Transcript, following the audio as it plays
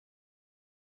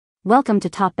Welcome to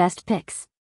Top Best Picks.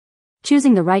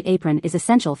 Choosing the right apron is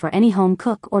essential for any home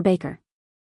cook or baker.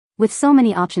 With so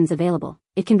many options available,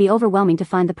 it can be overwhelming to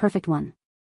find the perfect one.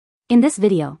 In this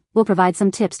video, we'll provide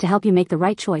some tips to help you make the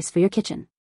right choice for your kitchen.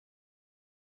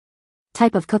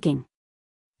 Type of cooking.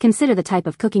 Consider the type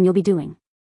of cooking you'll be doing.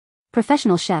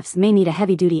 Professional chefs may need a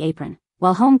heavy-duty apron,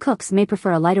 while home cooks may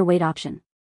prefer a lighter-weight option.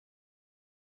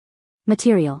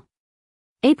 Material.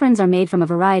 Aprons are made from a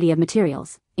variety of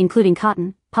materials, including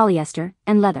cotton, polyester,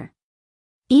 and leather.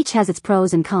 Each has its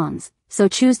pros and cons, so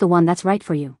choose the one that's right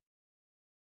for you.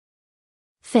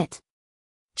 Fit.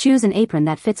 Choose an apron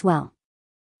that fits well.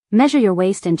 Measure your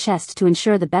waist and chest to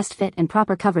ensure the best fit and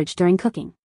proper coverage during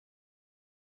cooking.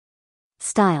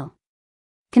 Style.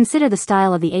 Consider the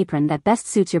style of the apron that best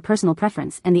suits your personal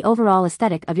preference and the overall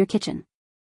aesthetic of your kitchen.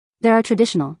 There are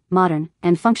traditional, modern,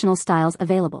 and functional styles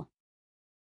available.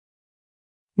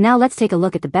 Now let's take a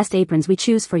look at the best aprons we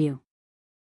choose for you.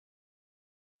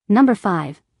 Number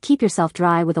 5. Keep yourself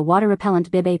dry with a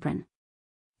water-repellent bib apron.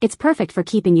 It's perfect for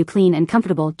keeping you clean and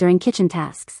comfortable during kitchen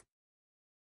tasks.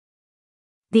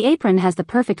 The apron has the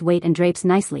perfect weight and drapes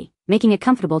nicely, making it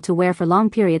comfortable to wear for long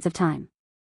periods of time.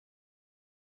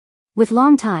 With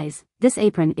long ties, this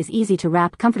apron is easy to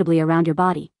wrap comfortably around your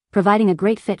body, providing a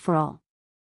great fit for all.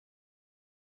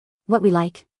 What we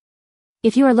like.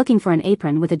 If you are looking for an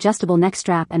apron with adjustable neck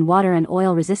strap and water and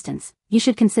oil resistance, you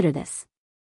should consider this.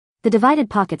 The divided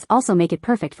pockets also make it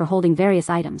perfect for holding various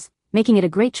items, making it a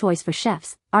great choice for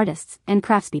chefs, artists, and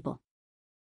craftspeople.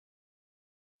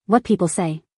 What people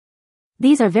say.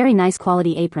 These are very nice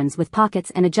quality aprons with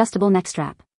pockets and adjustable neck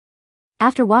strap.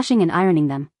 After washing and ironing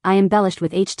them, I embellished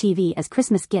with HTV as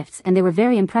Christmas gifts and they were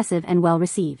very impressive and well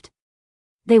received.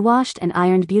 They washed and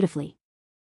ironed beautifully.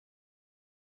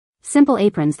 Simple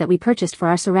aprons that we purchased for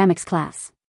our ceramics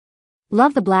class.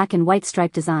 Love the black and white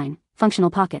stripe design,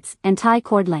 functional pockets, and tie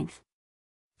cord length.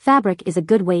 Fabric is a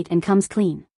good weight and comes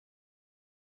clean.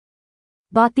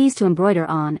 Bought these to embroider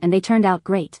on and they turned out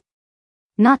great.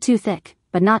 Not too thick,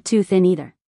 but not too thin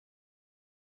either.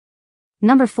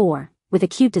 Number 4, with a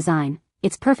cute design,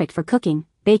 it's perfect for cooking,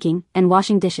 baking, and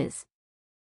washing dishes.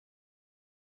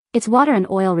 It's water and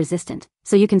oil resistant,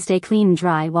 so you can stay clean and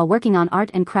dry while working on art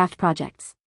and craft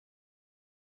projects.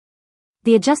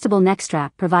 The adjustable neck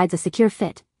strap provides a secure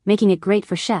fit, making it great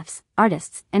for chefs,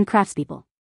 artists, and craftspeople.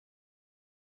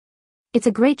 It's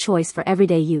a great choice for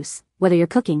everyday use, whether you're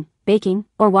cooking, baking,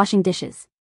 or washing dishes.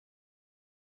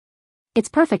 It's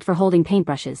perfect for holding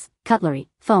paintbrushes, cutlery,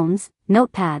 phones,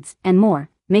 notepads, and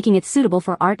more, making it suitable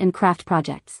for art and craft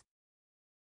projects.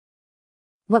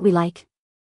 What we like.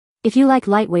 If you like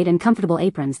lightweight and comfortable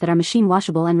aprons that are machine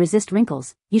washable and resist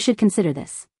wrinkles, you should consider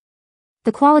this.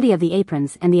 The quality of the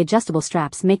aprons and the adjustable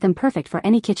straps make them perfect for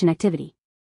any kitchen activity.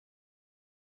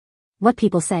 What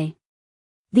people say.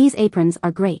 These aprons are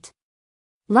great.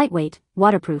 Lightweight,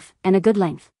 waterproof, and a good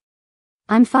length.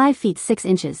 I'm 5 feet 6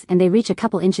 inches and they reach a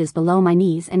couple inches below my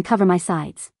knees and cover my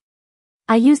sides.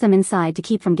 I use them inside to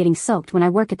keep from getting soaked when I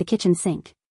work at the kitchen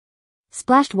sink.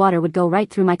 Splashed water would go right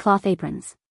through my cloth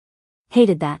aprons.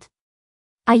 Hated that.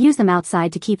 I use them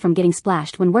outside to keep from getting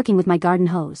splashed when working with my garden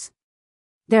hose.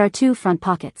 There are 2 front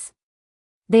pockets.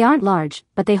 They aren't large,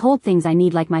 but they hold things I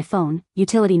need like my phone,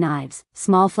 utility knives,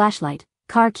 small flashlight,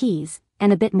 car keys,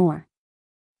 and a bit more.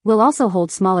 Will also hold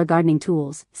smaller gardening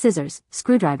tools, scissors,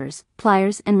 screwdrivers,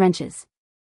 pliers, and wrenches.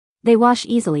 They wash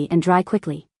easily and dry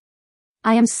quickly.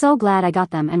 I am so glad I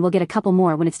got them and will get a couple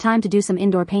more when it's time to do some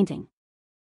indoor painting.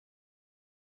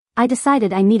 I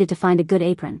decided I needed to find a good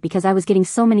apron because I was getting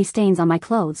so many stains on my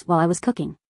clothes while I was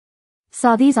cooking.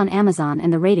 Saw these on Amazon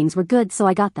and the ratings were good, so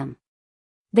I got them.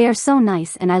 They are so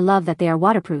nice and I love that they are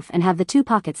waterproof and have the 2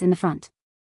 pockets in the front.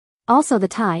 Also the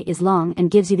tie is long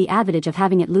and gives you the advantage of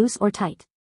having it loose or tight.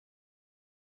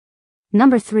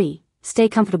 Number 3, stay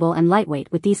comfortable and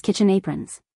lightweight with these kitchen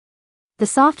aprons. The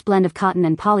soft blend of cotton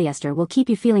and polyester will keep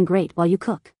you feeling great while you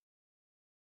cook.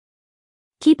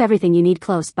 Keep everything you need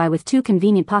close by with 2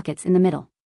 convenient pockets in the middle.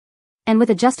 And with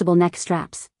adjustable neck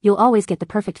straps, you'll always get the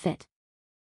perfect fit.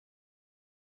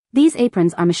 These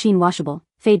aprons are machine washable,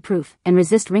 fade-proof, and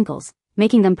resist wrinkles,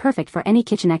 making them perfect for any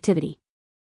kitchen activity.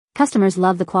 Customers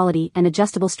love the quality and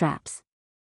adjustable straps.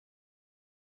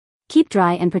 Keep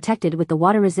dry and protected with the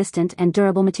water-resistant and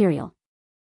durable material.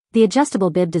 The adjustable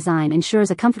bib design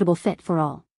ensures a comfortable fit for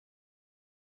all.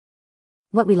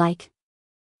 What we like.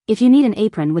 If you need an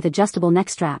apron with adjustable neck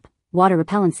strap, water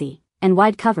repellency, and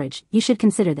wide coverage, you should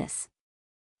consider this.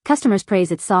 Customers praise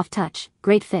its soft touch,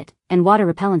 great fit, and water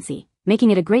repellency,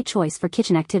 making it a great choice for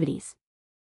kitchen activities.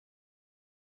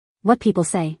 What people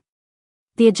say.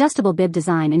 The adjustable bib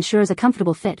design ensures a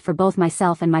comfortable fit for both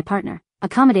myself and my partner,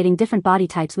 accommodating different body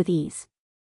types with ease.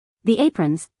 The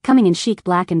aprons, coming in chic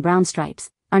black and brown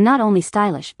stripes, are not only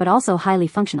stylish but also highly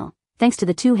functional, thanks to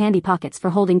the 2 handy pockets for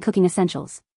holding cooking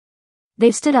essentials.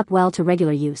 They've stood up well to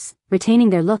regular use, retaining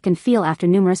their look and feel after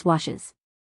numerous washes.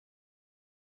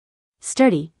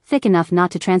 Sturdy, thick enough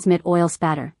not to transmit oil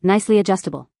spatter, nicely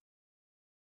adjustable.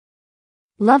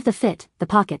 Love the fit, the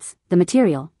pockets, the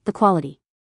material, the quality.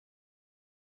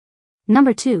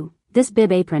 Number 2, this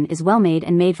bib apron is well made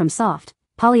and made from soft,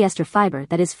 polyester fiber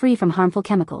that is free from harmful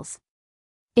chemicals.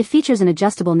 It features an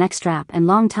adjustable neck strap and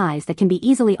long ties that can be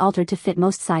easily altered to fit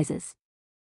most sizes.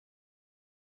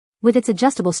 With its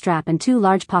adjustable strap and 2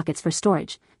 large pockets for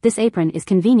storage, this apron is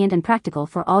convenient and practical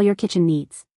for all your kitchen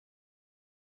needs.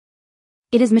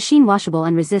 It is machine washable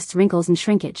and resists wrinkles and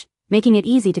shrinkage, making it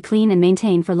easy to clean and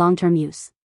maintain for long-term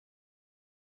use.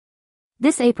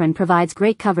 This apron provides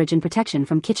great coverage and protection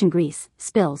from kitchen grease,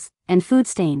 spills, and food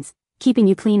stains, keeping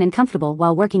you clean and comfortable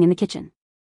while working in the kitchen.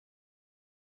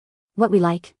 What we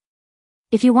like?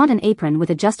 If you want an apron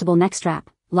with adjustable neck strap,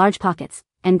 large pockets,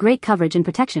 and great coverage and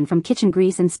protection from kitchen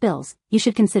grease and spills, you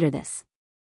should consider this.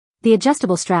 The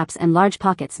adjustable straps and large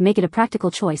pockets make it a practical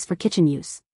choice for kitchen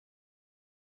use.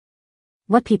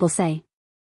 What people say?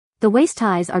 The waist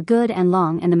ties are good and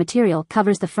long and the material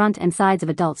covers the front and sides of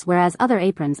adults, whereas other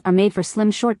aprons are made for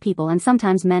slim short people and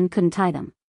sometimes men couldn't tie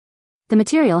them. The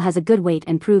material has a good weight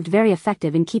and proved very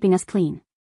effective in keeping us clean.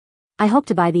 I hope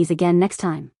to buy these again next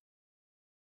time.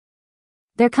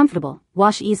 They're comfortable,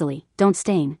 wash easily, don't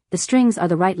stain, the strings are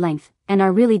the right length, and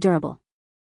are really durable.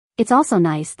 It's also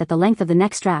nice that the length of the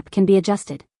neck strap can be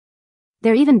adjusted.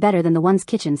 They're even better than the ones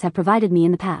kitchens have provided me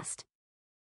in the past.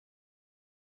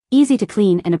 Easy to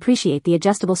clean and appreciate the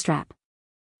adjustable strap.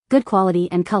 Good quality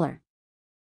and color.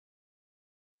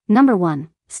 Number 1,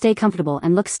 stay comfortable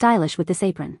and look stylish with this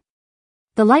apron.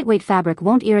 The lightweight fabric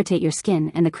won't irritate your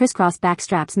skin and the crisscross back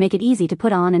straps make it easy to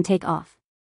put on and take off.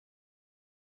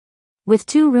 With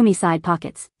 2 roomy side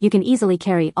pockets, you can easily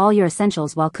carry all your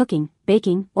essentials while cooking,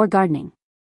 baking, or gardening.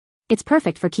 It's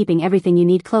perfect for keeping everything you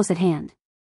need close at hand.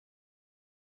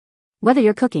 Whether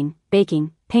you're cooking,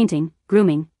 baking, painting,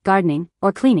 grooming, gardening,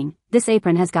 or cleaning, this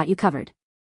apron has got you covered.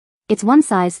 It's one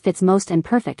size fits most and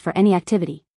perfect for any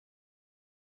activity.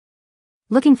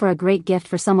 Looking for a great gift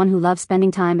for someone who loves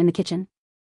spending time in the kitchen?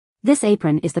 This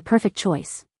apron is the perfect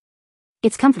choice.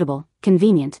 It's comfortable,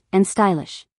 convenient, and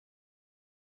stylish.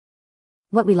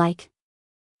 What we like?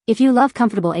 If you love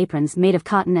comfortable aprons made of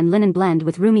cotton and linen blend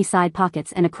with roomy side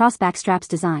pockets and a crossback straps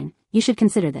design, you should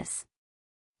consider this.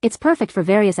 It's perfect for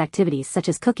various activities such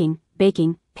as cooking,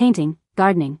 baking, painting,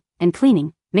 gardening, and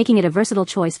cleaning, making it a versatile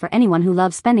choice for anyone who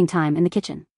loves spending time in the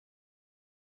kitchen.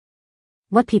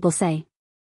 What people say?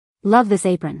 Love this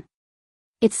apron.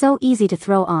 It's so easy to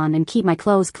throw on and keep my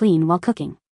clothes clean while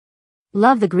cooking.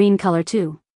 Love the green color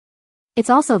too.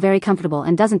 It's also very comfortable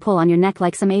and doesn't pull on your neck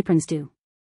like some aprons do.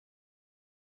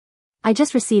 I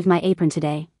just received my apron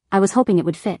today. I was hoping it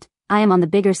would fit. I am on the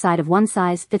bigger side of one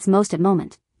size fits most at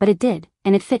moment, but it did,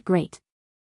 and it fit great.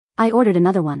 I ordered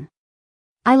another one.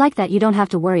 I like that you don't have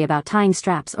to worry about tying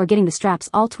straps or getting the straps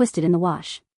all twisted in the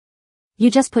wash.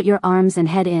 You just put your arms and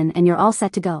head in and you're all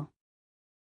set to go.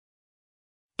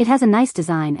 It has a nice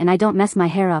design and I don't mess my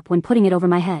hair up when putting it over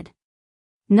my head.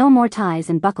 No more ties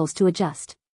and buckles to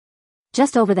adjust.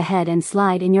 Just over the head and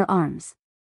slide in your arms.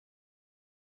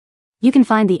 You can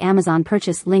find the Amazon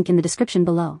purchase link in the description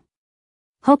below.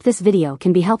 Hope this video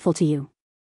can be helpful to you.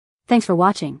 Thanks for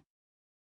watching.